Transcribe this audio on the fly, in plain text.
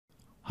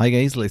Hi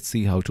guys, let's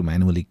see how to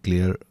manually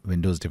clear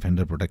Windows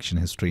Defender protection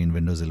history in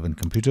Windows 11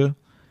 computer.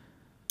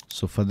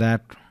 So for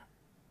that,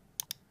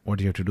 what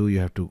you have to do, you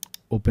have to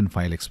open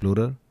File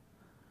Explorer,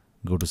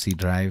 go to C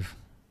Drive.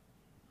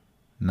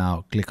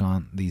 Now click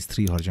on these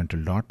three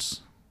horizontal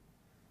dots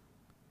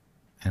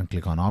and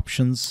click on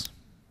Options.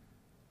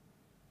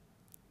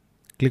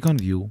 Click on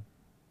View.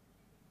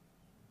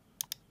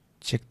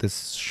 Check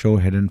this Show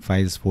Hidden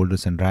Files,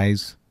 Folders and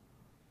Drives.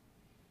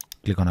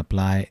 Click on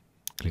Apply,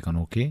 click on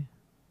OK.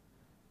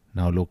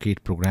 Now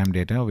locate program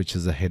data, which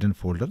is a hidden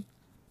folder,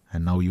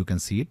 and now you can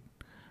see it.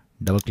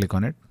 Double click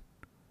on it.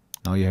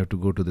 Now you have to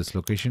go to this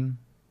location,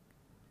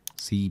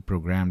 see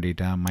program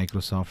data,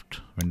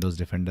 Microsoft Windows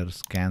Defender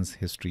scans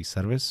history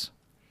service.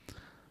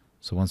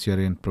 So once you are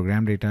in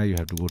program data, you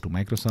have to go to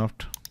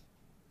Microsoft.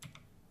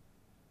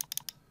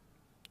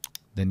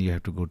 Then you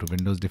have to go to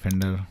Windows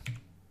Defender.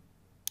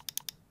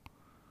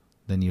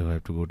 Then you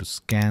have to go to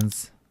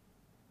scans.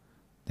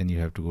 Then you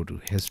have to go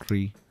to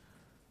history.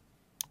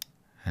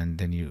 And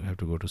then you have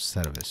to go to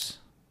service.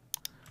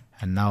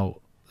 And now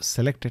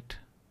select it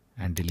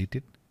and delete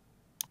it.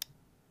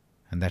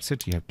 And that's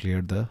it. You have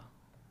cleared the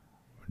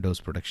Windows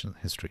protection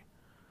history.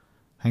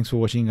 Thanks for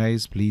watching,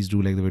 guys. Please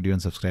do like the video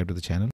and subscribe to the channel.